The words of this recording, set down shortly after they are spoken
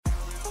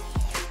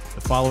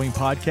The following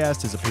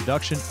podcast is a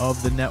production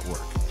of the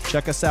network.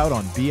 Check us out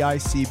on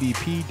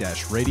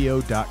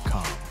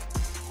bicbp-radio.com.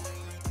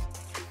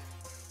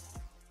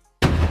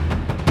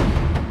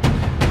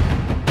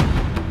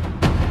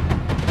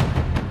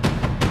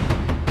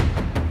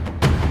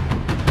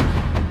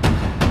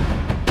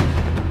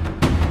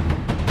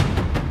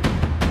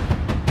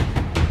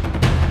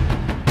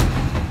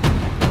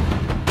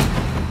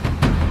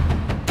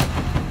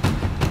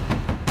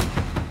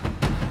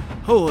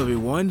 Hello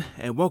everyone,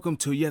 and welcome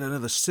to yet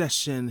another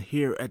session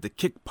here at the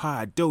Kick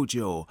Pod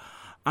Dojo.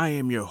 I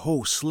am your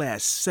host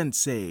slash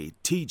sensei,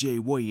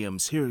 TJ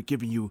Williams, here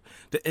giving you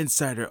the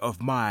insider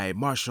of my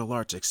martial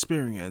arts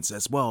experience,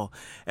 as well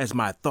as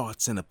my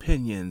thoughts and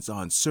opinions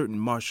on certain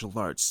martial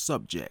arts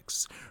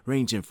subjects,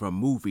 ranging from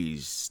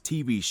movies,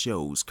 TV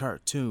shows,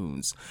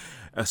 cartoons,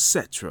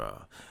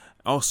 etc.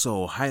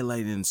 Also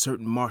highlighting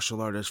certain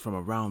martial artists from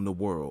around the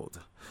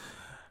world.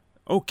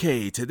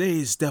 Okay, today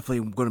is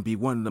definitely going to be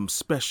one of them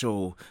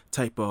special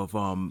type of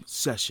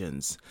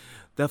sessions.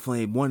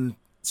 Definitely one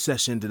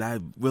session that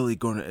I'm really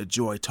going to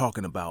enjoy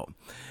talking about.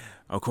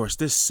 Of course,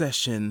 this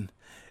session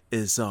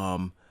is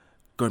going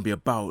to be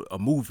about a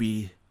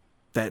movie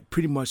that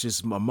pretty much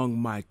is among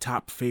my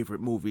top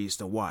favorite movies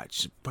to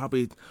watch.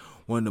 Probably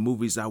one of the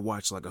movies I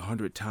watch like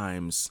 100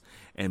 times,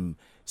 and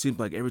it seems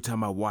like every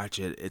time I watch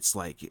it, it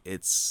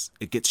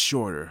gets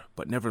shorter,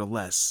 but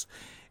nevertheless,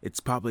 it's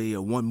probably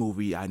one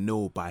movie I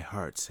know by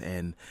heart,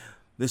 and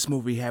this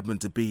movie happened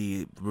to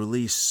be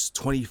released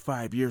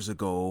 25 years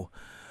ago,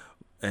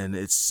 and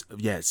it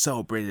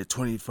celebrated a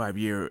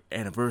 25-year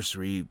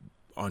anniversary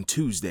on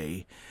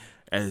Tuesday,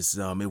 as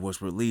it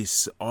was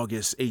released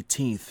August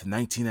 18th,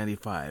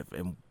 1995,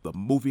 and the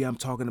movie I'm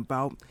talking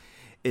about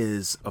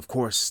is, of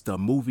course, the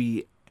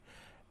movie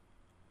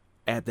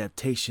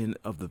adaptation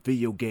of the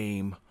video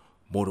game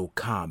Mortal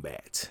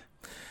Kombat,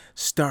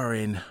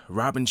 starring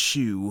Robin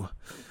Shou,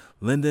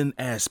 Lyndon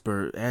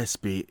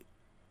Aspie,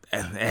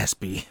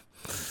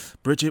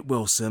 Bridget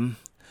Wilson,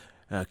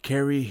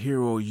 Kari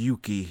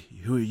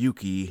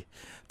Hiroyuki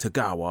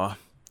Tagawa,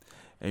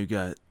 and you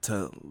got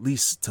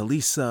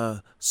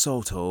Talisa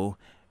Soto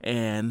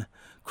and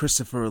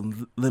Christopher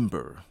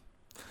Limber.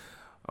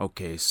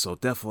 Okay, so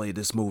definitely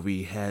this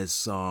movie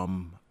has,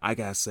 I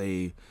gotta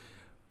say,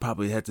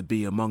 probably had to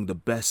be among the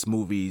best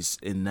movies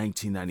in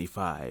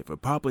 1995, or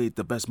probably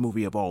the best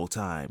movie of all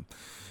time.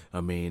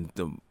 I mean,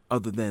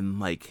 other than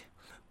like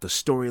the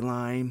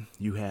storyline,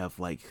 you have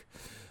like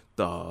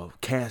the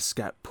cast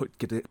got put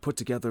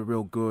together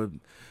real good,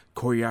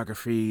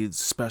 choreography,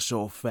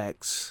 special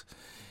effects,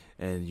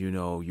 and you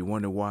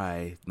wonder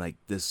why like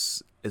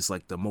this is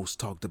like the most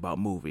talked about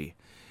movie,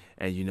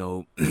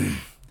 and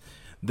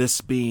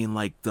this being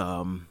like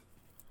the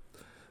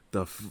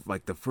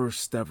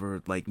first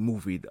ever like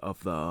movie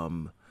of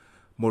the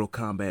Mortal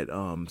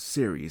Kombat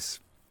series.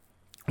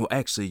 Well,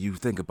 actually, you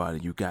think about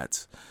it, you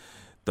got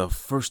the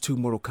first two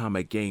Mortal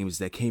Kombat games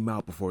that came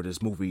out before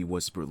this movie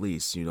was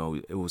released.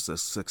 It was a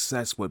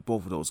success with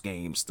both of those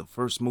games. The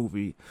first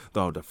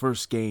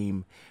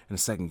game and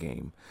the second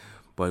game.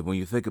 But when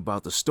you think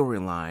about the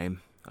storyline,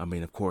 I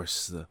mean, of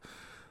course,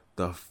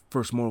 the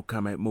first Mortal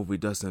Kombat movie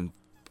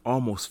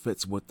almost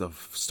fits with the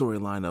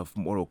storyline of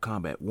Mortal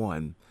Kombat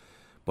 1,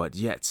 but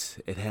yet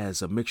it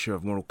has a mixture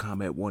of Mortal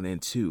Kombat 1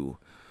 and 2.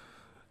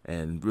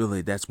 And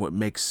really, that's what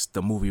makes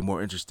the movie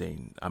more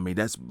interesting. I mean,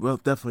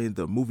 definitely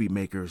the movie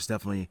makers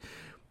definitely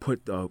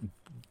put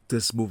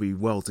this movie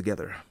well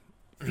together.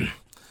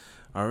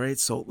 All right,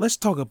 so let's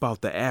talk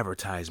about the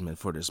advertisement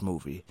for this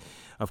movie.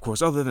 Of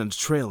course, other than the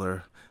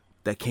trailer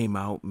that came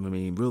out, I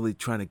mean, really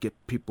trying to get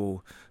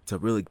people to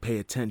really pay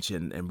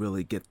attention and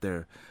really get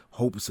their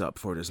hopes up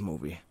for this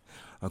movie.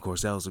 Of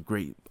course, that was a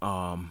great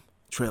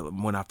trailer.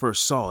 When I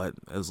first saw it,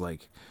 it was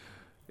like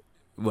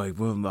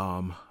when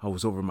I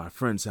was over at my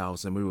friend's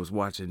house and we was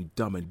watching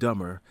Dumb and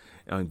Dumber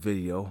on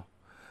video.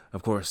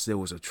 Of course, there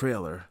was a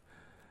trailer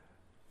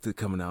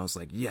coming out. I was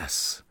like,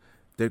 yes,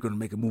 they're going to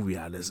make a movie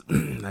out of this.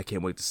 I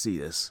can't wait to see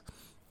this.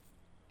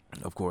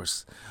 Of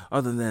course,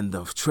 other than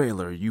the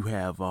trailer, you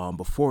have,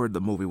 before the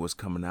movie was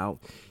coming out,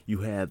 you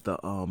had the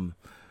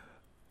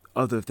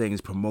other things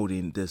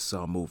promoting this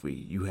movie.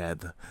 You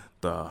had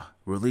the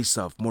release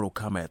of Mortal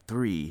Kombat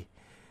 3,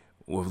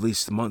 or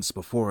released months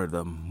before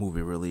the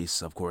movie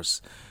release, of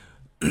course.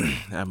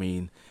 I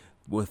mean,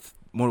 with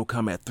Mortal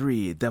Kombat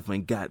 3, it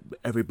definitely got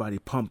everybody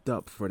pumped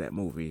up for that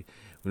movie.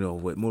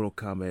 With Mortal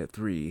Kombat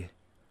 3,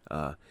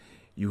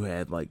 you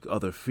had like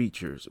other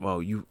features.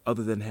 Well,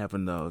 other than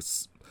having the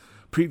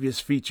previous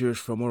features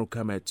from Mortal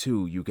Kombat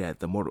 2, you got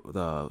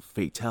the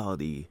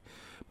fatality,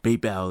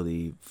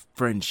 babality,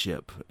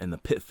 friendship, and the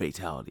pit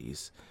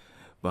fatalities.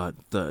 But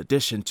the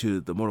addition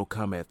to the Mortal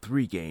Kombat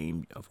 3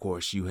 game, of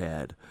course, you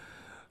had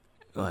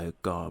like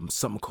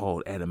something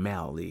called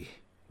animality,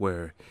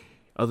 where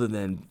other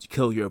than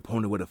kill your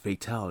opponent with a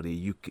fatality,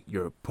 you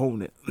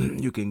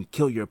can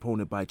kill your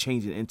opponent by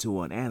changing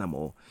into an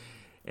animal,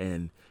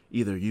 and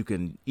either you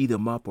can eat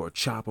them up or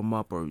chop them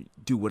up or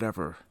do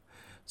whatever.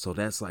 So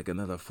that's like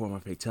another form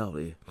of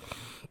fatality.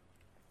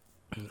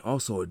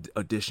 Also,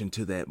 addition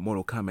to that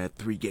Mortal Kombat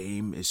 3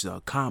 game is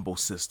a combo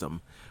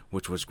system,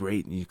 which was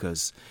great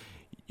because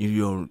you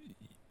know,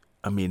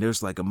 I mean,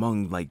 there's like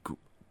among like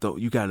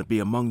you got to be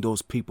among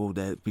those people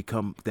that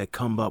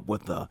come up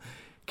with a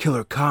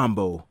killer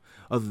combo,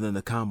 other than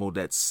the combo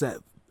that's set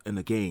in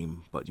the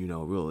game. But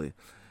really,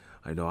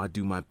 I know I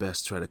do my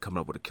best to try to come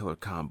up with a killer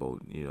combo.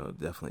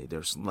 Definitely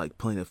there's like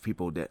plenty of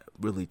people that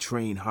really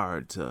train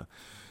hard to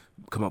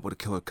come up with a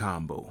killer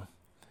combo.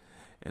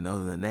 And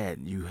other than that,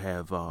 you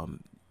have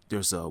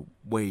there's a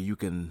way you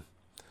can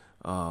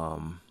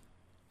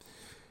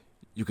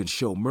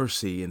show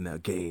mercy in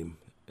that game.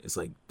 It's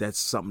like that's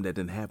something that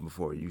didn't happen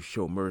before. You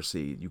show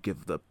mercy, you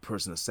give the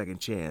person a second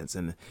chance,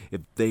 and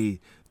if they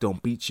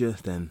don't beat you,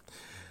 then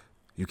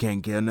you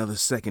can't get another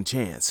second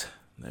chance.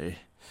 Right?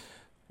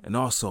 And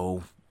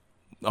also,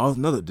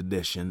 another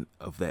addition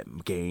of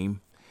that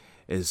game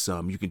is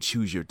you can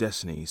choose your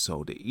destiny.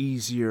 So the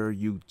easier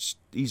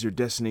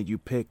destiny you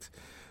picked,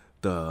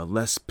 the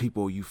less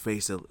people you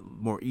face, the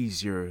more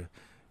easier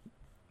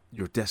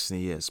your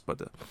destiny is. But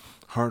the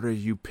harder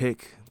you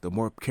pick, the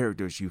more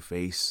characters you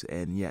face,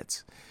 and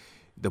yet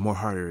the more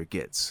harder it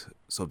gets.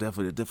 So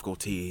definitely the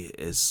difficulty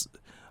is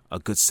a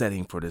good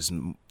setting for this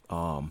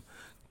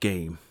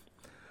game.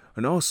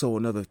 And also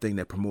another thing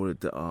that promoted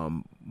the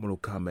Mortal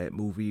Kombat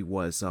movie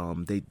was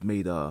they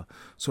made a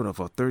sort of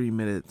a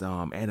 30-minute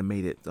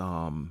animated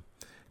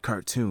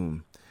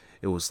cartoon.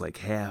 It was like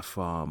half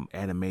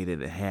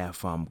animated and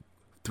half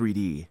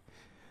 3D.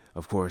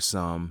 Of course,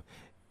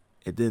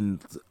 it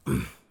didn't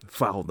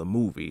follow the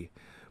movie,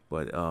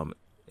 but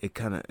it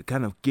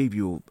kind of gave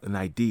you an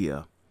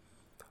idea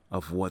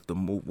of what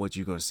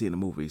you're going to see in the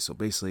movie. So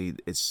basically,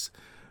 it's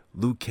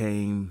Liu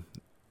Kang,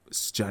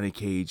 Johnny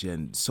Cage,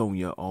 and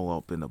Sonya all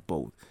up in a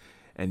boat,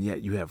 and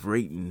yet you have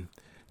Raiden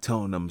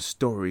telling them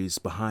stories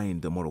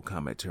behind the Mortal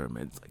Kombat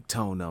tournament, like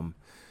telling them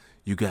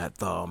you got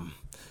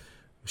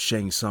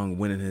Shang Tsung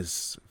winning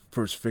his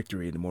first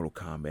victory in the Mortal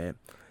Kombat,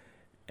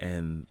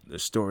 and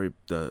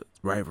the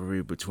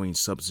rivalry between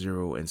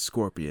Sub-Zero and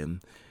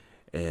Scorpion,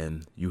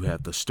 and you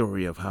have the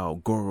story of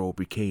how Goro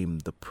became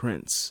the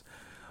prince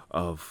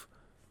of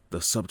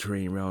the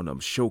subterranean realm of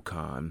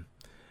Shokan,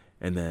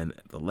 and then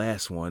the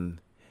last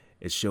one,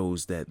 it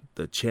shows that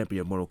the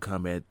champion of Mortal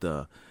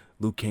Kombat,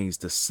 Liu Kang's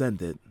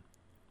descendant,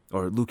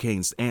 or Liu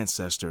Kang's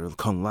ancestor,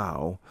 Kung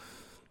Lao,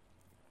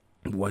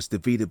 was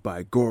defeated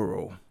by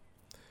Goro,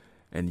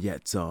 and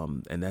yet,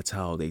 and that's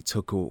how they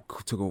took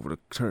over the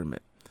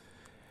tournament,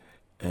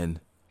 and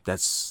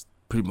that's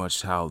pretty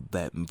much how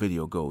that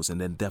video goes. And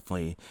then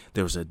definitely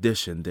there's an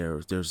addition.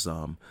 There's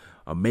a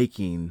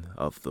making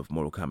of the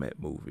Mortal Kombat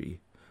movie.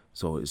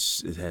 So it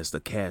has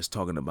the cast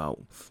talking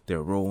about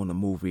their role in the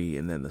movie,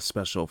 and then the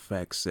special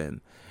effects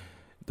and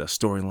the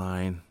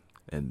storyline,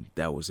 and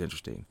that was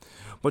interesting.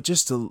 But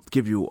just to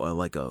give you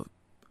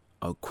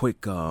a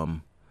quick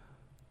kind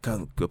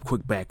of a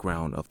quick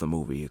background of the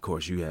movie, of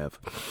course you have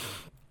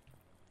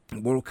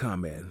Mortal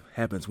Kombat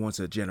happens once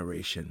a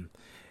generation,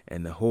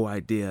 and the whole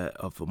idea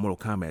of a Mortal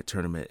Kombat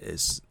tournament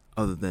is,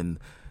 other than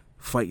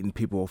fighting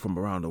people from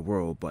around the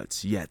world,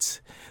 but yet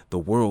the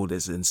world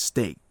is in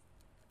stake.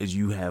 Is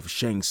you have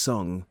Shang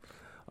Tsung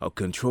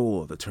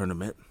control of the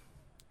tournament,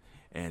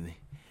 and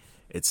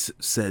it's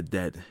said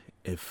that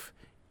if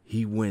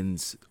he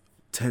wins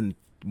 10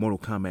 Mortal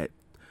Kombats,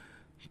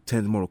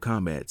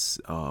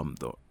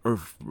 the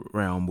Earth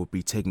realm will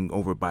be taken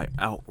over by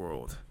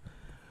Outworld.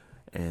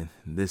 And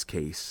in this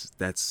case,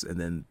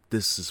 then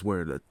this is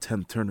where the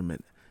 10th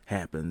tournament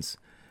happens,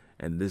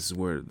 and this is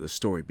where the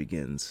story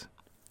begins,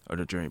 or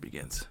the journey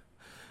begins.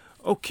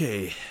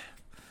 Okay.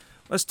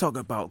 Let's talk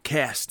about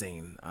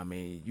casting. I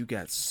mean, you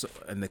got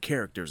and the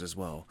characters as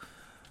well.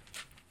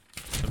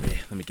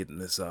 Let me get in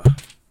this.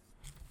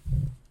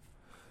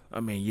 I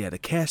mean, yeah, the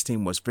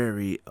casting was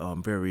very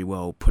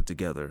well put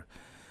together.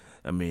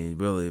 I mean,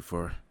 really,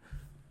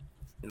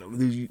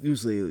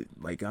 usually,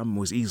 like, I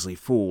was easily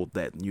fooled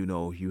that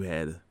you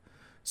had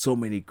so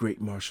many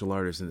great martial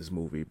artists in this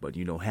movie, but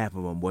half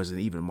of them wasn't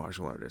even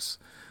martial artists,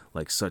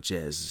 like such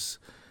as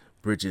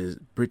Bridget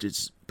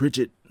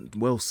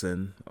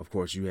Wilson. Of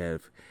course, you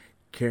have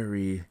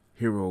Cary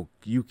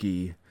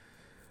Hiroyuki.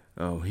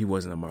 He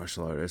wasn't a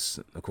martial artist.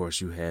 Of course,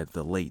 you had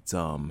the late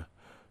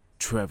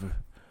Trevor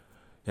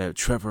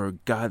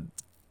God.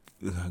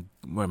 Wait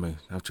a minute,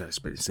 I'm trying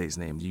to say his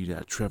name. You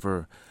got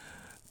Trevor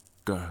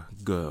Man,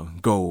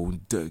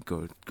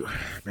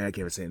 I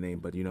can't say his name,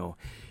 but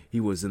he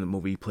was in the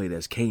movie. He played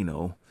as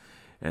Kano,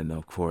 and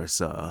of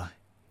course,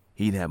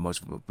 he didn't have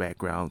much of a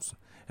background.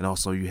 And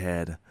also, you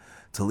had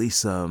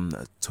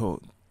Talisa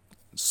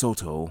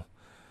Soto.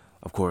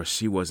 Of course,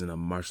 she wasn't a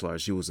martial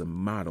artist. She was a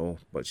model,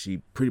 but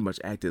she pretty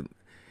much acted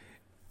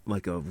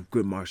like a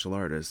good martial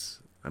artist.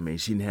 I mean,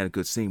 she had a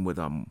good scene with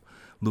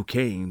Liu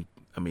Kang.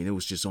 I mean, it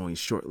was just only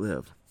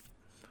short-lived.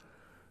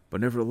 But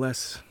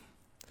nevertheless,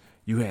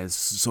 you had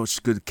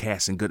such good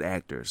cast and good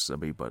actors. I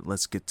mean, but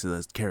let's get to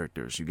the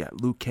characters. You got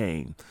Liu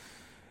Kang.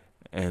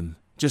 And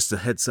just a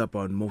heads up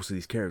on most of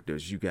these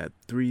characters. You got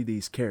 3 of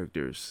these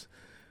characters.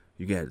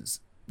 You got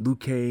Liu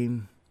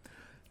Kang,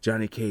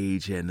 Johnny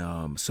Cage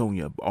and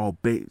Sonya, all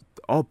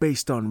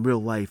based on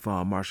real life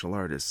martial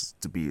artists,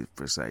 to be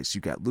precise.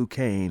 You got Liu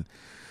Kang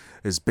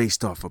is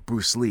based off of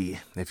Bruce Lee.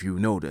 If you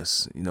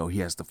notice, he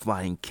has the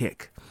flying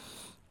kick.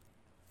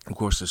 Of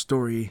course, the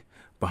story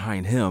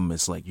behind him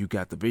is like you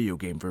got the video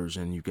game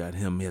version. You got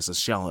him as a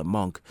Shaolin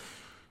monk,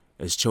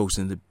 is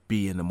chosen to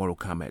be in the Mortal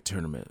Kombat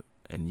tournament,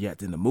 and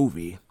yet in the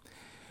movie,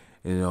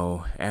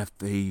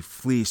 after he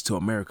flees to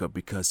America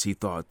because he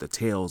thought the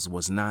tales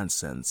was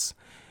nonsense.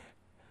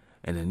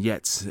 And then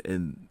yet,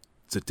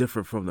 to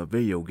differ from the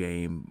video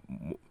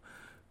game,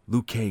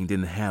 Liu Kang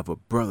didn't have a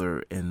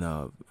brother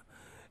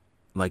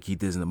like he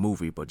did in the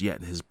movie, but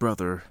yet his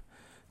brother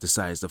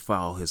decides to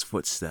follow his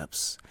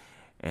footsteps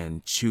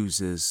and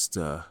chooses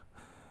to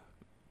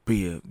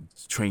be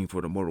trained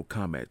for the Mortal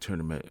Kombat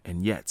tournament.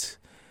 And yet,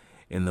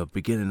 in the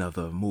beginning of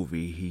the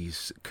movie, he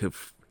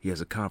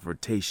has a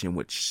confrontation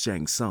with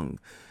Shang Tsung,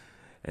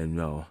 and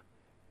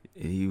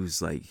he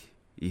was like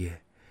he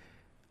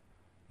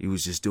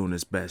was just doing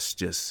his best,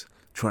 just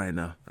trying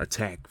to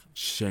attack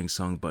Shang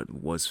Tsung, but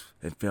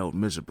failed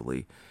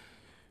miserably.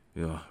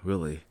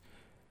 Really.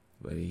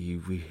 But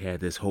we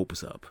had his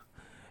hopes up.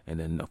 And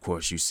then, of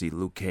course, you see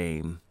Liu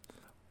Kang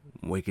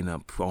waking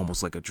up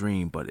almost like a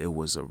dream, but it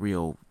was a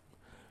real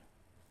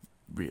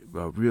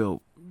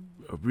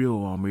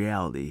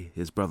reality.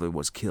 His brother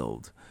was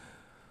killed.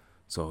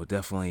 So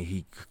definitely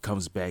he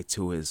comes back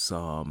to his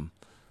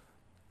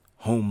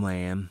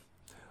homeland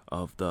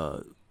of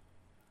the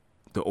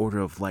Order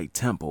of Light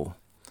Temple,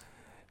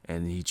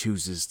 and he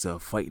chooses to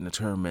fight in a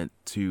tournament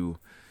to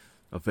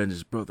avenge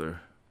his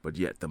brother. But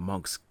yet the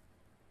monks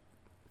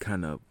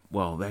Raiden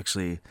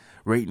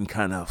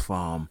kind of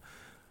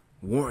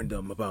warned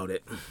them about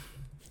it.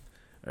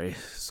 Right,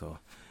 so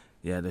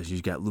yeah,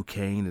 you got Liu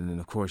Kang, and then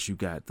of course you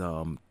got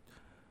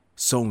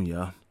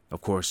Sonya.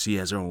 Of course, she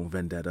has her own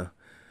vendetta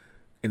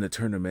in the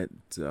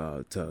tournament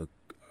to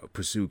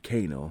pursue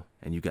Kano,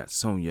 and you got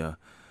Sonya's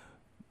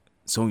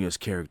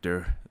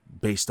character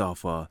based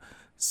off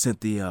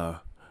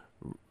Cynthia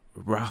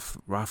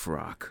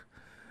Rothrock.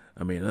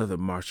 Another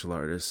martial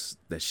artist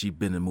that she'd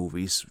been in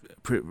movies.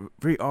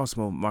 Very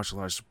awesome martial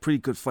artist, pretty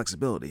good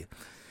flexibility.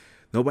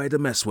 Nobody to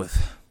mess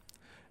with.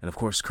 And of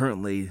course,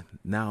 currently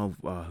now,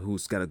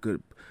 who's got a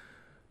good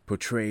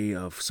portray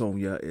of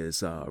Sonya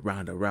is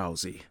Ronda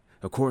Rousey.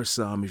 Of course,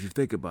 if you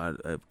think about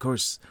it,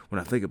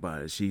 when I think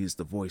about it, she's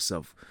the voice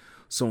of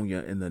Sonya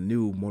in the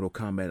new Mortal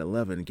Kombat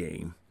 11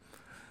 game.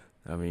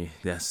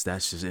 That's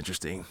just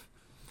interesting.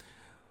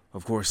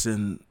 Of course,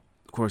 in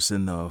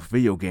the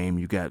video game,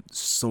 you got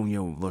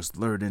Sonya was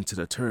lured into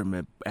the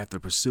tournament after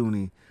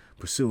pursuing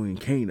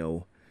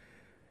Kano,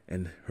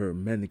 and her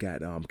men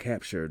got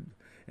captured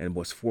and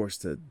was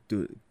forced to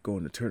go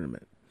in the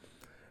tournament.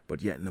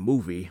 But yet in the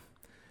movie,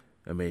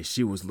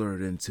 she was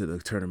lured into the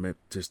tournament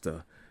just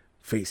to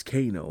face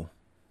Kano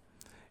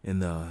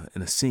in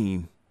a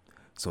scene.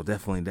 So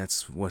definitely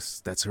that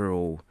was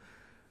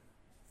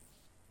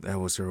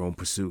her own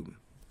pursuit.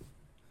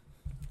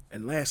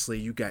 And lastly,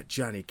 you got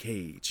Johnny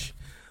Cage,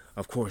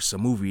 of course, a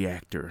movie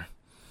actor,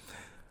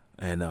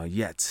 and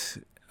yet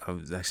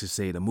I should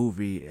say the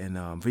movie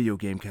and video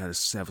game kind of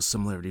have a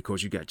similarity. Of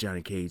course, you got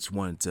Johnny Cage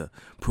wanting to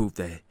prove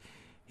that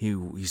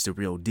he's the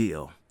real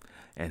deal,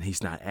 and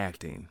he's not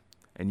acting,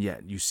 and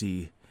yet you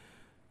see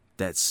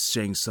that's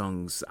Shang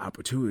Tsung's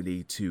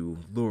opportunity to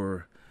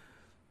lure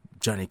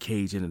Johnny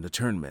Cage into the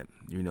tournament.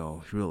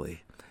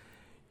 Really,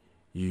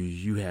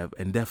 you have,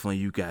 and definitely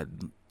you got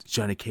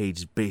Johnny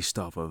Cage based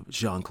off of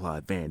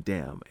Jean-Claude Van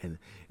Damme, and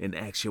in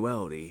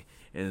actuality,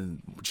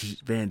 and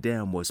Van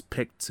Damme was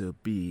picked to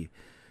be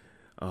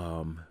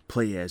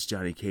play as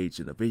Johnny Cage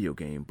in a video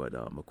game, but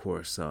of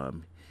course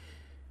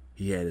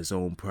he had his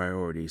own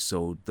priorities.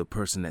 So the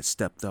person that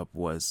stepped up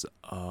was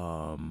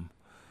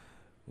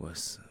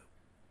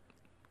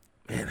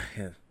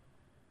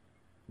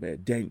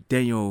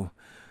Daniel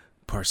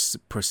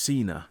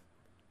Persina.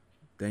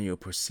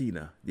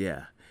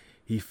 Yeah,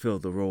 he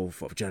filled the role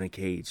of Johnny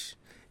Cage.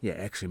 Yeah,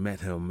 actually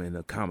met him in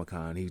a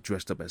Comic-Con. He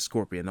dressed up as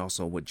Scorpion,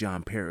 also with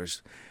John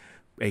Parrish,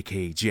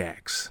 aka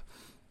Jax.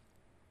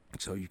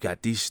 So you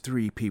got these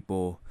three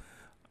people.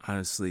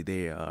 Honestly,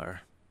 they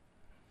are.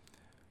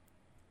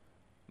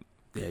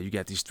 Yeah, you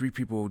got these three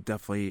people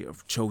definitely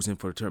chosen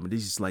for the tournament.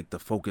 This is like the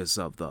focus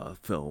of the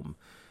film.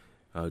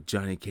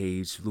 Johnny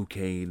Cage, Liu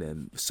Kang,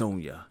 and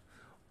Sonya,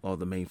 all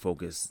the main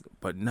focus.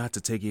 But not to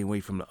take it away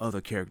from the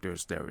other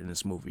characters that are in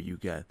this movie. You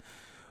got,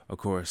 of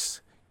course,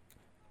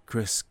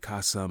 Chris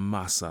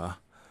Casamassa,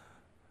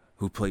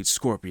 who played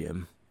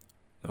Scorpion.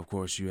 Of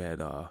course, you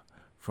had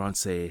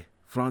France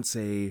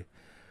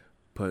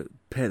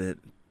Pennant,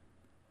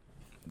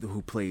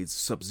 who played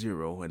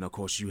Sub-Zero, and of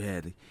course you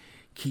had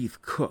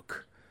Keith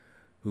Cook,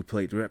 who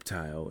played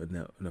Reptile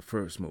in the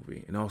first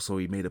movie, and also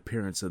he made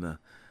appearance in the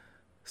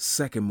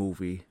second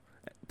movie,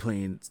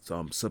 playing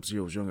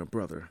Sub-Zero's younger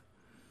brother.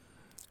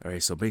 All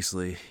right, so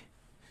basically,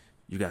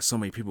 you got so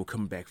many people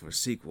coming back for a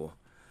sequel.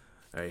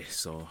 All right,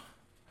 so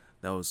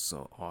that was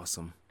so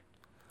awesome.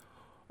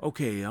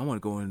 Okay, I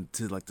want to go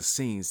into like the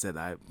scenes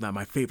not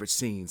my favorite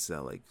scenes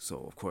that like.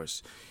 So of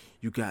course,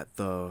 you got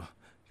the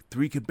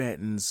three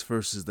combatants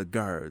versus the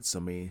guards. I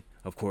mean,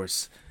 of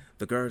course,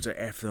 the guards are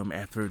after them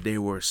after they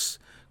were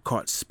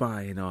caught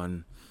spying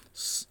on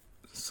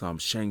some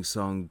Shang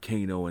Tsung,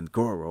 Kano, and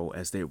Goro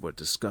as they were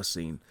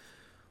discussing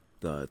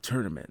the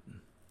tournament.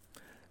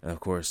 And of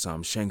course,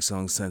 Shang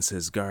Tsung sends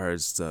his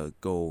guards to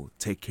go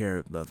take care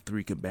of the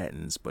three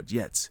combatants, but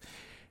yet,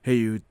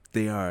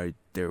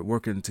 they're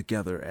working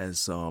together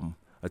as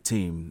a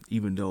team,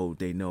 even though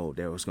they know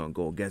they was gonna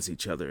go against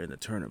each other in the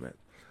tournament.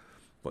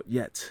 But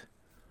yet,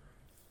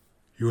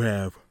 you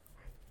have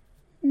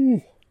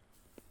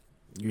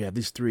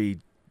these three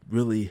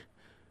really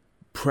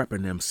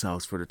prepping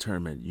themselves for the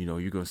tournament. You know,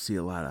 you're gonna see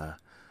a lot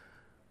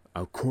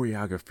of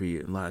choreography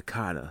and a lot of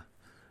kata.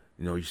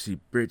 You know, you see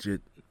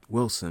Bridget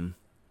Wilson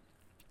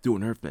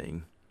doing her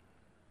thing.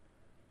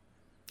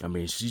 I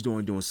mean, she's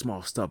doing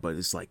small stuff, but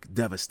it's like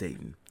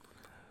devastating.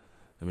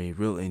 I mean,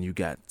 really, and you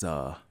got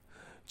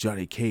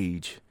Johnny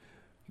Cage,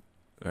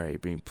 all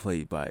right, being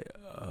played by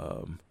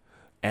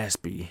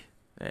Ashby.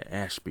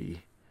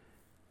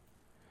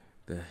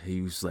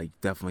 He was like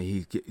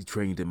definitely he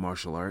trained in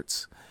martial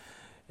arts,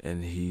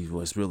 and he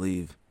was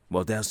really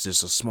well. That's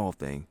just a small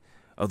thing,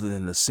 other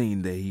than the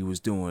scene that he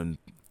was doing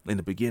in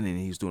the beginning.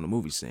 He was doing a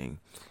movie scene,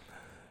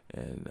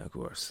 and of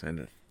course,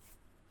 and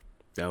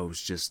that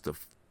was just the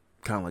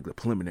kind of like the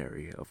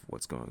preliminary of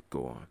what's going to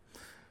go on.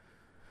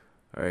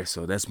 All right,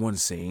 so that's one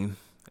scene.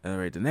 All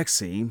right, the next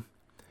scene,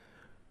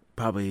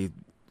 probably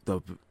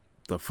the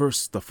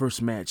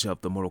first match of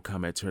the Mortal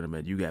Kombat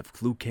tournament. You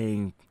got Liu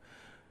Kang.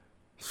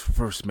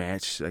 First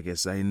match, I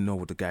guess I didn't know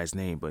what the guy's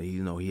name, but he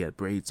had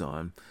braids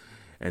on,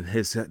 and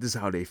this is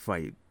how they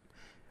fight.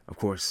 Of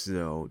course,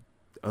 other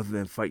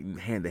than fighting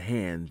hand to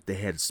hand, they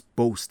had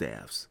bow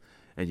staffs,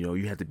 and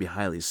you had to be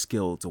highly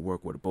skilled to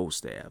work with a bow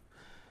staff.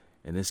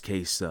 In this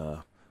case,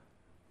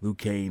 Liu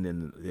Kang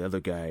and the other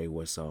guy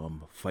was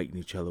fighting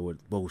each other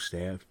with bow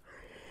staff.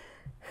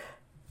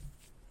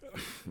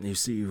 You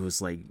see, it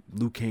was like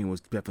Liu Kang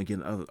was definitely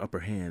getting the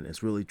upper hand.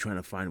 It's really trying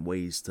to find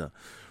ways to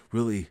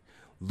really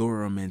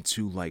lure him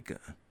into like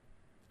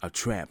a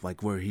trap,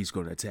 like where he's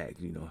going to attack.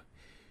 You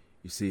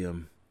see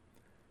him.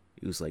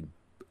 He was like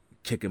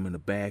kick him in the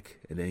back,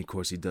 and then of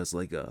course he does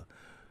like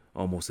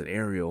almost an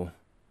aerial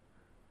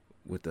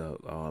with the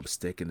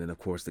stick, and then of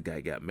course the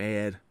guy got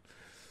mad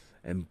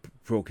and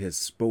broke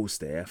his bow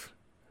staff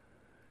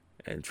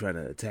and tried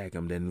to attack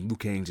him. Then Liu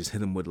Kang just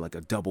hit him with like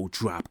a double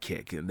drop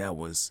kick, and that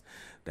was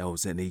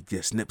it. And he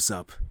just nips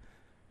up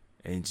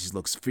and just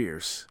looks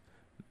fierce.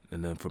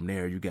 And then from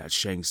there you got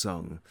Shang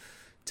Tsung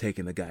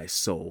taking the guy's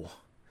soul,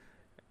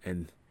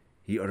 and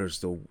he utters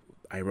the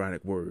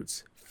ironic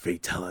words,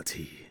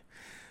 fatality.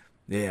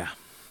 Yeah,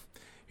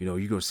 you're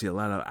going to see a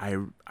lot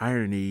of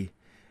irony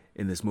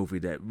in this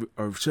movie,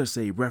 or should I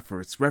say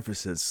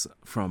references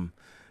from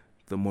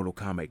the Mortal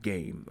Kombat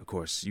game. Of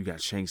course, you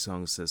got Shang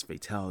Tsung says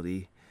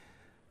fatality.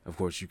 Of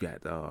course, you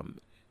got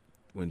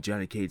when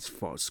Johnny Cage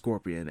fought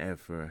Scorpion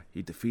after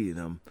he defeated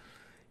him,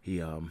 he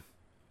a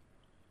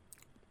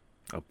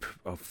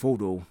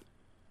photo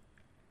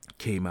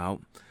came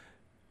out,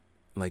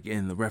 like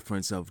in the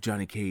reference of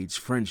Johnny Cage's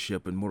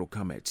friendship in Mortal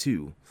Kombat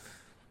 2.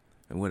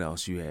 And what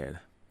else you had?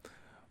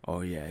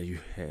 Oh yeah, you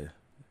had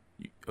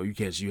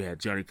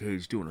Johnny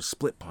Cage doing a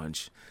split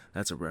punch.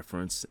 That's a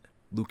reference.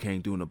 Liu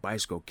Kang doing a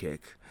bicycle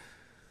kick.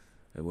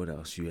 And what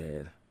else you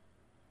had?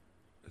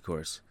 Of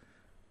course,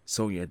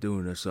 Sonya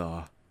doing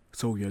her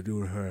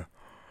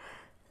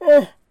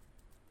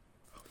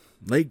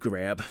leg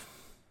grab.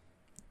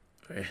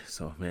 Okay,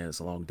 so man, it's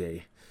a long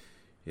day.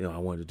 I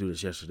wanted to do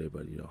this yesterday,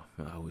 but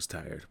I was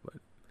tired. But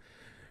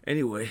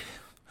anyway,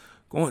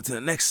 going to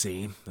the next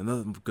scene,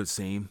 another good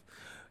scene.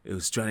 It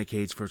was Johnny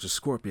Cage versus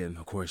Scorpion.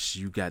 Of course,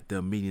 you got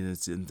them meeting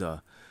in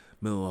the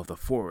middle of the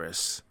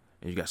forest,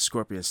 and you got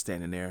Scorpion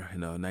standing there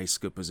in a nice,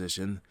 good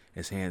position.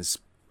 His hands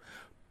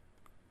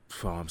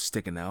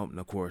sticking out, and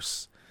of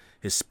course,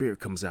 his spirit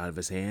comes out of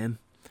his hand,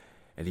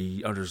 and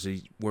he utters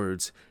the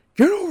words,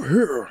 "Get over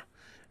here!"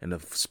 And the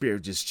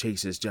spirit just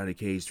chases Johnny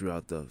Cage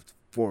throughout the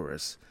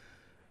forest.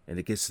 And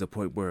it gets to the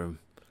point where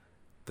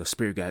the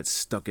spirit got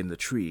stuck in the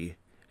tree,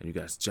 and you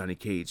got Johnny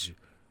Cage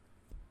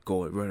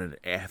running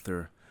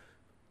after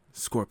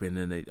Scorpion.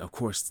 And of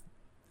course,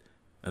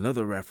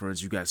 another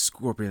reference, you got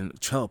Scorpion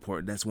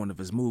teleport. That's one of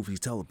his moves. He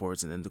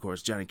teleports, and then of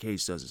course Johnny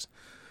Cage does his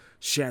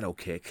shadow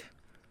kick,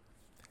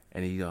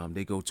 and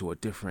they go to a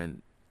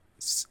different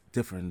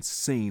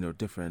scene or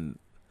different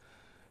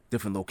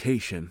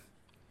location.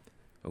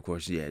 Of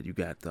course, yeah, you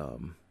got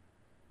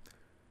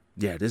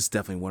this is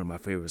definitely one of my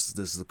favorites.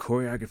 The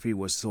choreography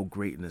was so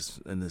great in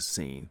this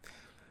scene.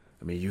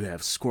 I mean, you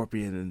have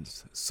Scorpion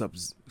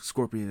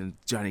and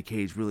Johnny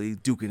Cage really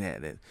duking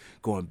at it,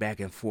 going back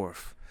and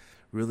forth,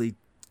 really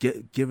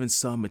giving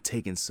some and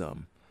taking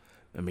some.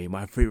 I mean,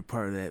 my favorite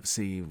part of that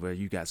scene where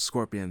you got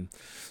Scorpion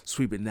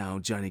sweeping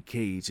down Johnny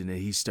Cage, and then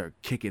he start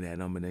kicking at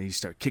him, and then he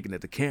start kicking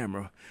at the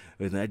camera,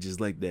 and I just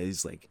like that.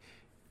 He's like,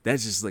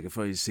 that's just like a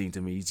funny scene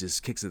to me. He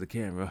just kicks at the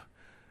camera.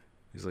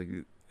 He's like,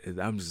 And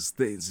I'm just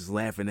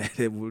laughing at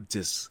it. We're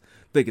just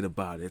thinking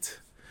about it,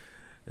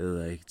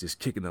 like just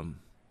kicking them.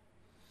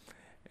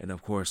 And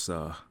of course,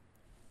 it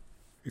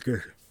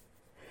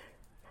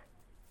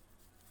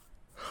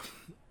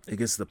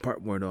gets to the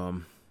part where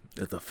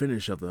at the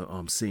finish of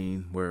the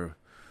scene where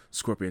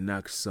Scorpion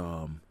knocks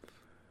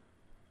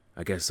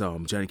I guess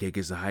Johnny Cage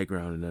gets the high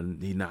ground, and then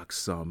he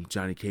knocks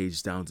Johnny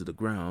Cage down to the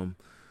ground.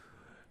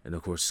 And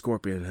of course,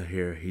 Scorpion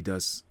here, he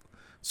does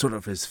sort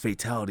of his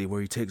fatality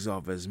where he takes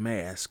off his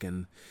mask,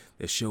 and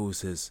it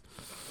shows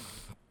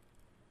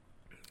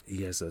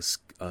he has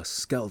a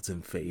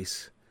skeleton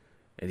face,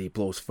 and he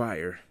blows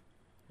fire.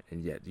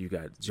 And yet you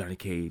got Johnny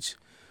Cage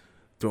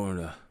throwing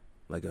a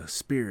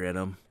spear at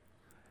him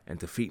and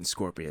defeating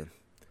Scorpion.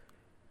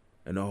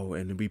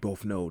 And we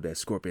both know that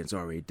Scorpion's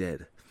already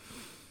dead.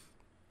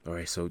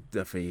 Alright, so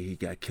definitely he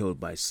got killed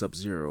by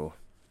Sub-Zero.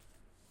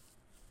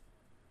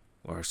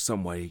 Or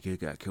some way he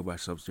got killed by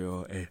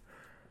Sub-Zero. And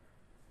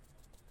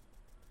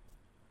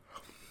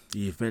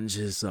he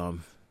avenges,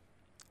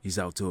 he's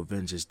out to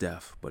avenge his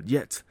death. But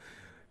yet,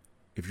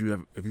 if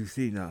you've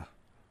seen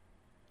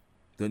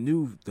the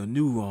new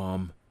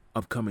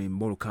upcoming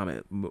Mortal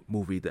Kombat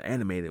movie, the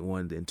animated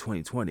one in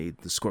 2020,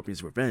 The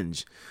Scorpion's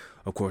Revenge,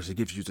 of course, it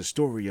gives you the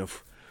story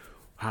of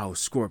how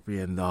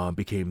Scorpion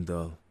became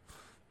the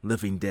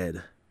living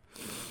dead.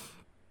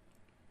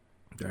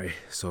 Alright,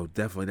 so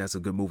definitely that's a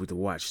good movie to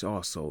watch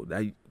also.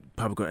 I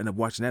probably gonna end up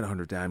watching that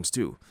 100 times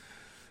too.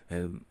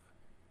 And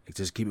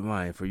just keep in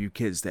mind, for you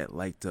kids that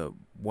like to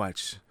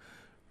watch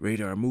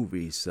radar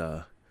movies,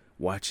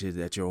 watch it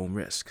at your own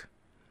risk.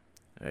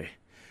 Alright.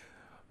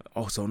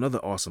 Also, another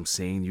awesome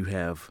scene, you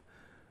have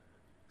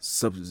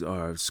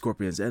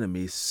Scorpion's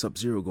enemy,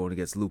 Sub-Zero, going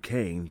against Liu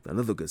Kang.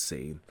 Another good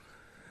scene.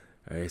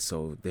 Alright,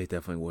 so they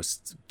definitely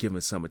was giving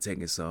some and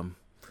taking some.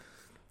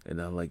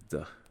 And I like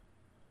the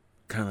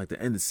kind of like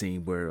the end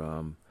scene where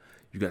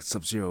you got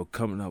Sub-Zero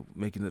coming up,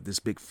 making this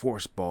big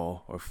force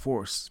ball or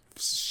force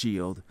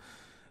shield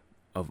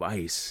of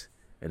ice,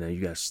 and then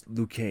you got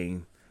Liu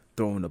Kang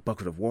throwing a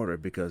bucket of water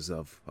because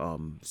of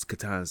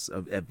Katana's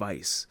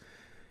advice.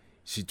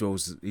 He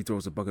throws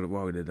a bucket of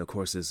water, and then of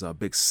course this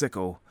big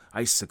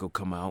ice sickle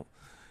come out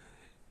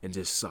and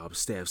just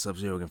stabs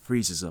Sub-Zero and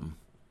freezes him.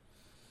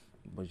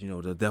 But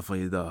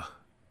definitely the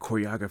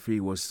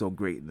choreography was so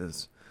great in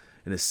this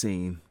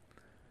scene.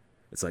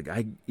 It's like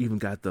I even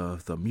got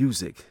the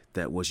music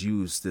that was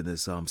used in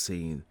this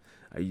scene.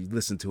 I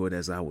listened to it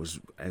as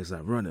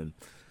I'm running,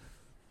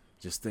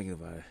 just thinking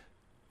about it.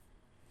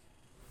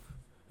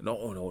 And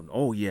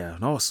yeah,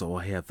 and also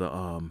I have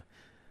the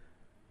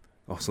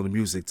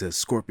music to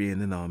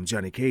Scorpion and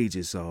Johnny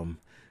Cage's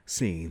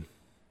scene.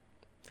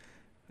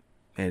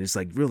 And it's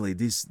like, really,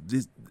 this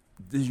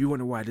you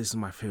wonder why this is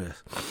my favorite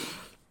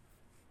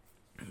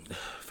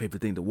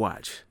thing to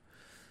watch.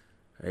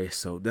 Okay,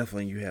 so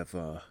definitely you have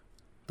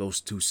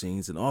those two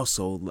scenes, and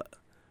also,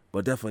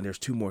 but definitely there's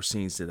two more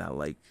scenes that I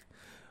like.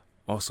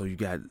 Also, you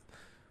got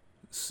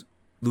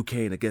Liu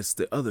Kang against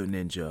the other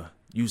ninja,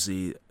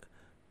 usually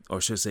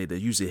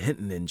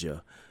hinting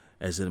ninja,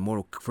 as in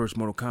the first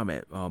Mortal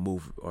Kombat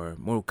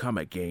Mortal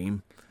Kombat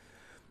game.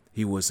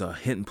 He was a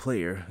hidden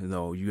player.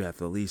 You have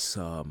to at least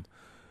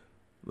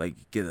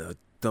get a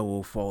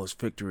double flawless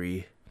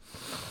victory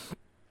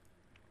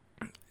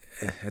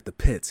at the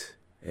pit,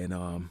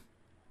 and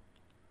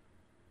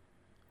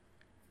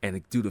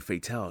do the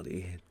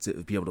fatality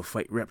to be able to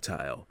fight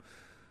Reptile.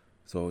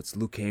 So it's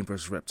Liu Kang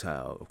versus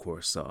Reptile, of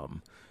course.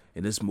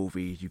 In this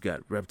movie, you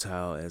got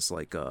Reptile as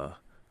like a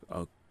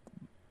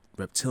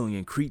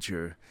reptilian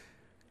creature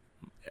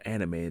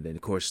animated, and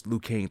of course Liu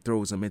Kang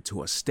throws him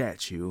into a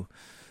statue,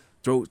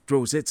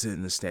 throws it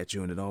in the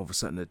statue, and then all of a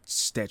sudden the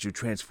statue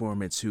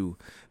transforms into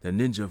the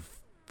ninja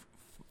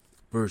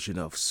version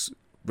of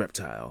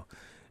Reptile,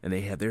 and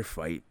they have their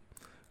fight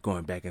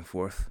going back and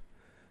forth.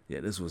 Yeah,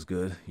 this was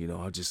good.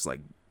 I just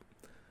like,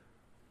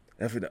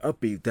 after the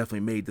upbeat definitely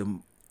made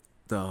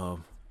the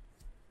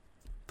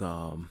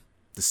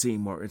scene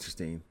more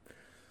interesting.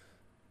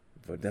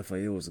 But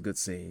definitely it was a good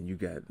scene. You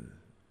got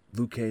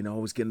Liu Kang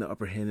always getting the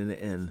upper hand in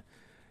the end.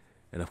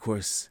 And of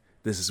course,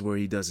 this is where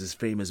he does his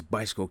famous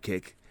bicycle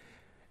kick,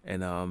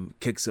 and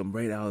kicks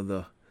right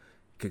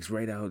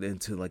out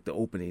into like the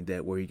opening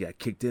where he got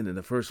kicked in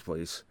the first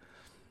place.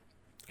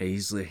 And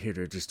he's here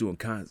to just doing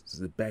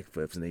constant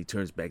backflips, and then he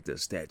turns back to the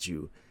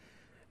statue,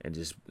 and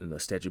the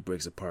statue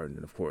breaks apart, and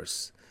then of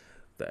course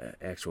the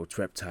actual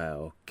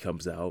Reptile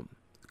comes out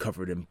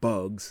covered in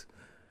bugs,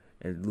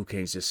 and Liu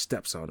Kang just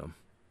steps on him.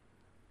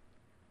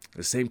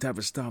 The same type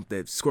of stomp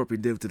that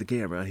Scorpion did to the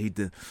camera,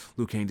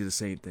 Liu Kang did the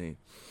same thing.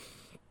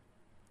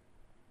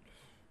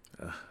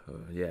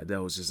 Yeah,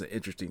 that was just an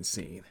interesting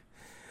scene.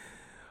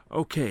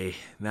 Okay,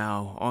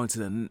 now on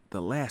to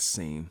the last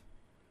scene.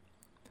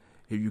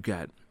 Here you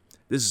got,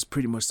 this is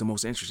pretty much the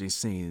most interesting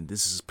scene.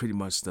 This is pretty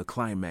much the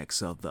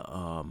climax of the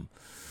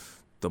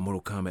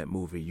Mortal Kombat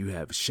movie. You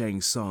have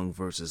Shang Tsung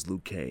versus Liu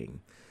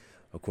Kang.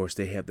 Of course,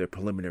 they have their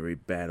preliminary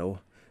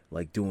battle,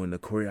 like doing the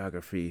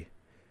choreography.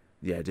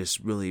 Yeah, just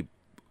really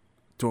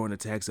throwing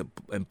attacks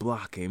and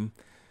blocking.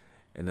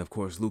 And of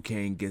course, Liu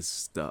Kang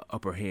gets the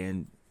upper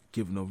hand,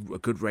 giving him a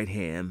good right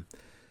hand.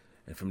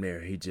 And from there,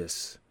 he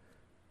just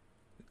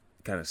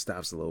kind of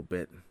stops a little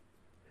bit.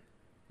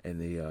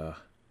 And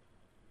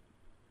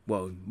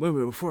well, wait,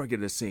 before I get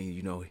to the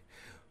scene,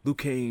 Liu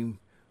Kang,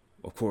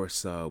 of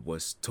course,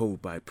 was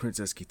told by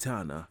Princess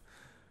Kitana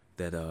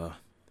that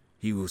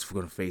he was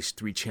going to face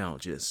 3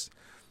 challenges.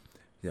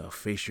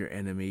 Face your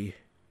enemy,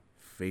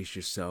 face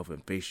yourself,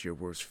 and face your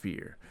worst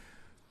fear.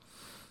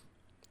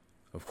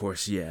 Of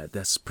course, yeah,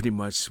 that's pretty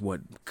much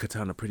what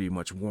Katana pretty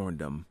much warned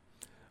them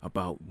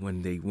about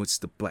when they went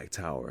to the Black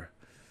Tower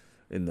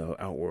in the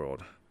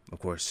Outworld. Of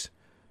course,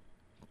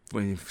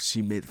 when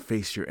she made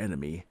face your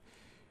enemy,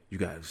 you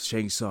got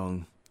Shang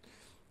Tsung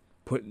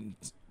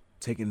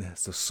taking the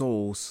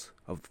souls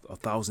of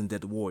 1,000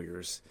 dead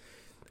warriors,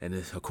 and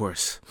of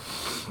course,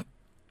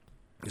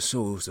 the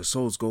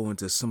souls go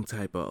into some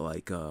type of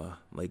kind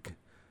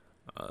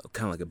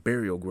of like a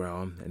burial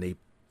ground, and they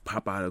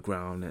pop out of the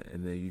ground,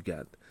 and then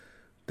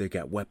they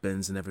got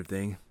weapons and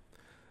everything.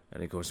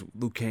 And of course,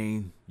 Liu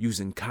Kang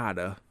using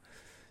kata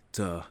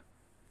to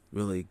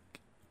really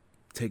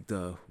take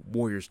the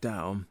warriors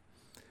down.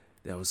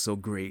 That was so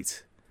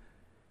great.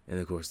 And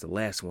of course, the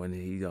last one,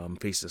 he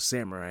faced a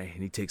samurai,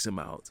 and he takes him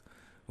out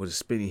with a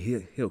spinning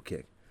heel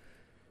kick.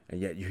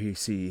 And yet you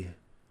see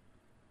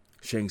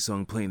Shang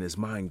Tsung playing his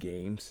mind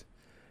games,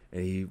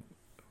 and he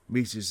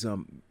meets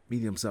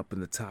mediums up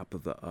in the top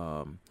of the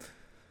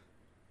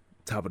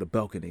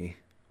balcony.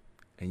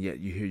 And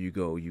yet you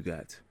got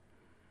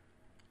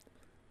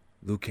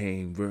Liu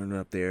Kang running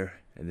up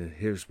there, and then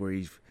here's where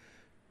he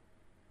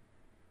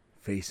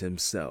faced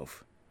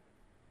himself.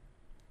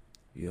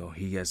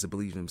 He has to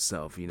believe in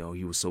himself. He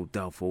was so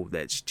doubtful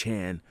that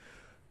Chan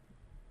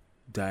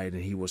died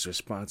and he was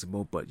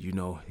responsible, but he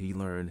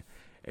learned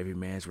every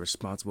man's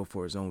responsible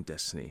for his own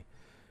destiny.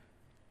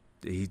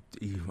 He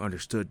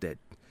understood that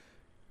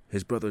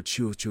his brother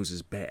chose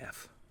his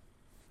path.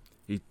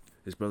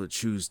 His brother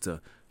chose to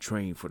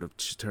train for the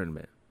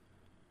tournament.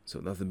 So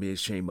nothing to be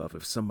ashamed of.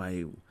 If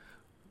somebody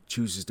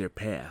chooses their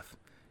path,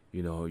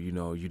 you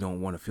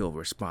don't want to feel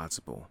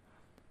responsible.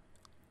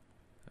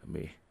 I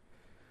mean,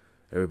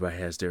 everybody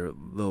has their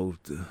little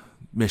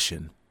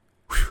mission.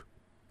 Whew.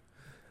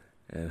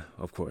 And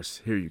of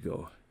course, here you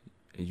go.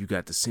 And you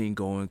got the scene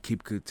going,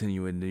 keep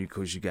continuing,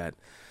 because you got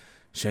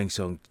Shang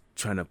Tsung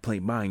trying to play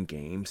mind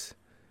games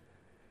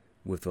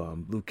with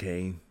Liu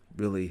Kang,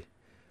 really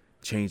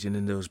changing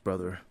into his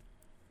brother.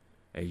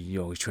 And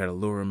he's trying to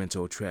lure him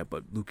into a trap,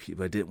 but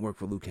it didn't work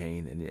for Liu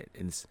Kang. And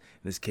in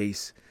this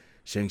case,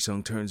 Shang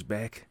Tsung turns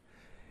back,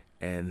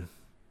 and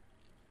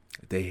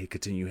they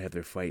continue to have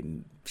their fight,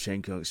 and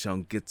Shang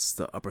Tsung gets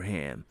the upper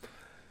hand.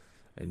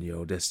 And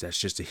that's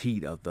just the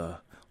heat of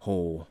the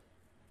whole.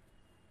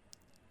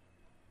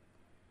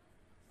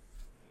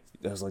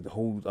 That's like the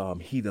whole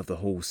heat of the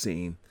whole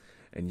scene,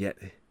 and yet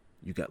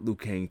you got Liu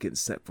Kang getting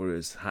set for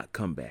his hot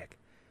comeback,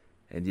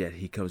 and yet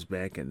he comes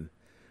back and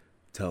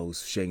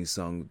tells Shang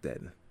Tsung that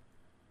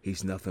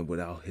he's nothing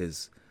without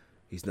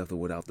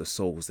the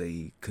souls that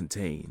he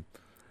contain.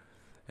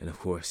 And of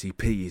course, he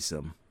pities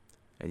him.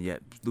 And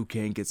yet, Liu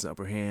Kang gets the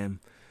upper hand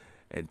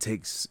and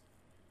takes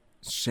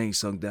Shang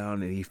Tsung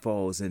down, and he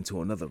falls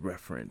into another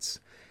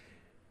reference.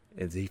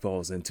 And he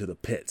falls into the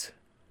pit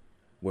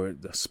where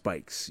the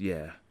spikes,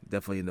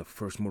 definitely in the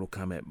first Mortal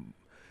Kombat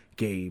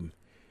game,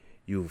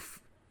 you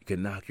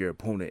can knock your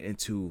opponent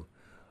into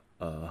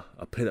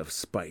a pit of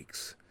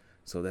spikes.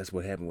 So that's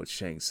what happened with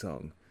Shang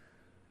Tsung.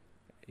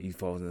 He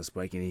falls in the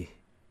spike, and he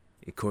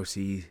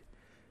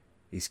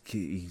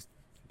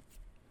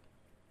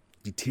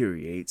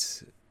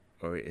deteriorates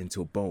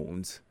into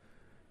bones,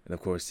 and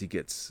of course he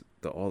gets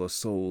all the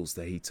souls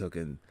that he took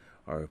and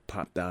are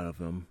popped out of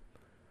him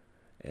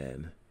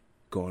and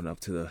going up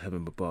to the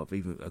heaven above,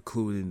 even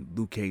including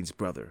Liu Kang's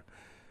brother,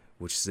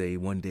 which say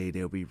one day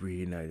they'll be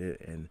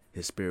reunited and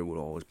his spirit will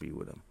always be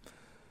with him.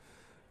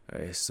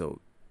 Alright,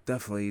 so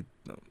definitely.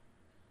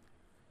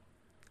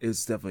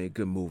 It's definitely a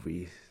good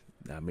movie.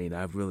 I mean,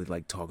 I really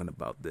like talking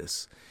about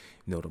this.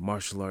 The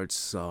martial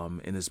arts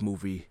in this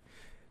movie,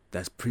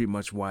 that's pretty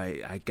much why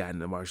I got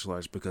into martial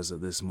arts, because of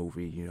this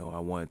movie. I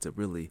wanted to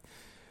really,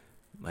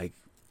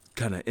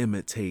 kind of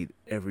imitate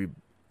every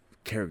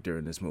character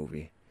in this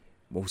movie.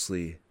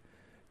 Mostly,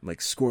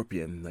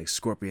 Scorpion.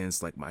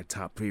 Scorpion's my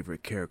top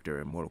favorite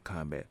character in Mortal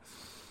Kombat.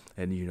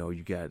 And,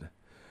 you got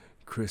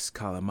Chris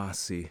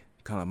Kasamasa,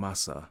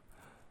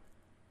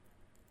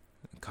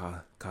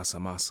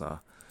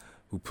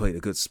 who played a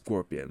good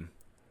Scorpion.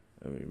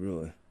 I mean,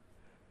 really.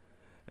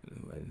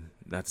 And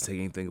not to take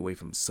anything away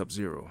from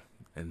Sub-Zero.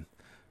 And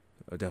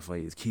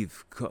definitely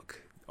Keith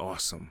Cook.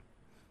 Awesome.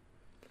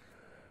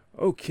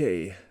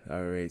 Okay.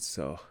 Alright,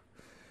 so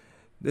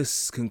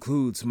this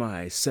concludes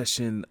my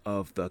session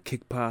of the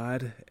Kick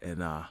Pod.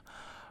 And I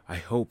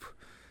hope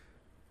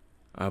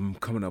I'm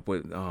coming up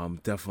with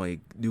definitely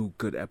new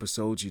good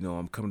episodes.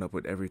 I'm coming up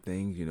with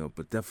everything,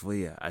 but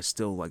definitely I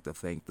still like to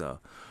thank the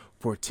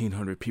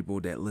 1,400 people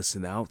that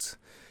listen out,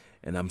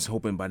 and I'm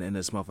hoping by the end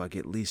of this month I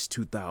get at least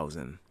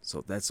 2,000.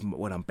 So that's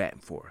what I'm batting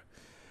for.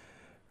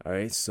 All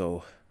right,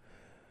 so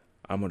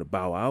I'm going to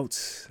bow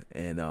out,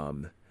 and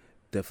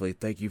definitely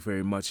thank you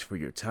very much for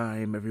your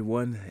time,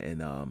 everyone.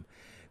 And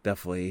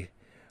definitely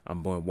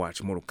I'm going to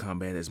watch Mortal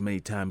Kombat as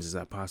many times as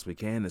I possibly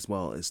can, as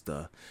well as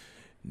the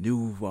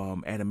new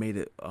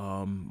animated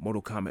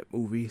Mortal Kombat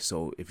movie.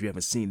 So if you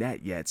haven't seen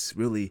that yet,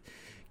 really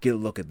get a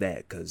look at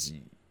that, because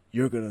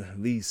you're going to at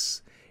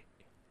least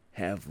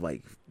have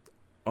like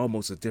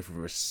almost a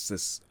different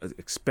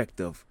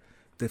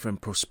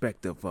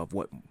perspective of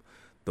what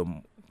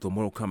the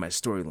Mortal Kombat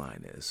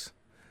storyline is.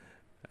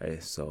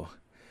 Alright, so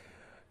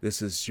this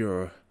is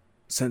your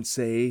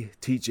Sensei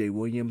TJ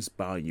Williams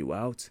bowing you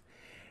out,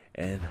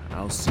 and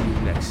I'll see you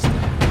next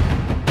time.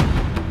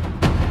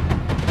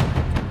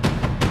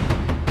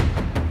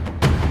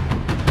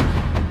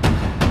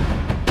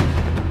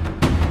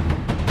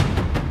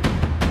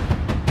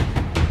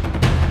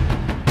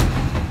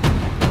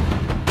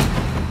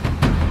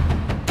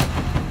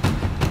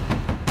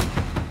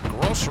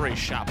 Grocery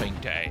shopping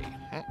day.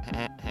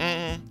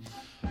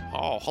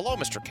 Oh, hello,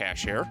 Mr.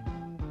 Cashier.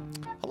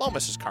 Hello,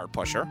 Mrs. Card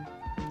Pusher.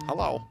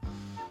 Hello.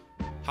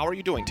 How are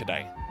you doing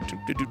today?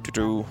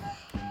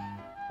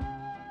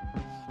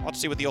 Let's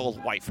see what the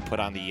old wife put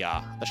on the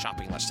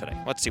shopping list today.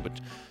 Let's see what.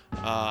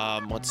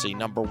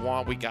 Number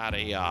one, we got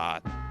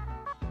a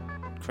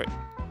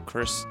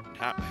Chris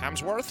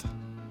Hemsworth.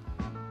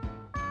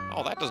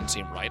 Oh, that doesn't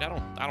seem right. I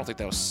don't think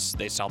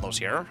they sell those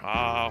here.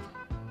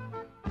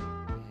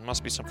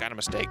 Must be some kind of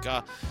mistake.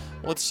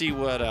 Let's see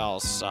what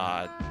else.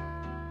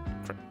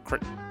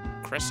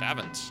 Chris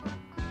Evans.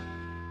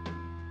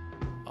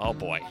 Oh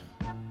boy.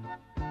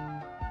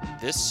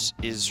 This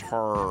is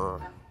her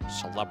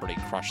celebrity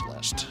crush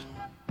list.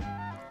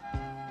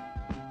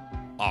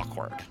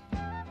 Awkward.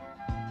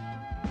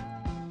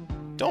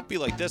 Don't be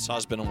like this,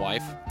 husband and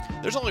wife.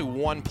 There's only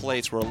one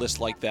place where a list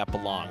like that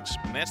belongs,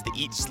 and that's the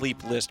Eat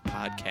Sleep List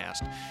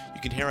podcast.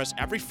 You can hear us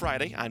every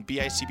Friday on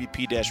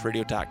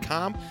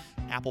bicbp-radio.com,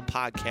 Apple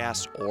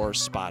Podcasts, or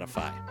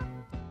Spotify.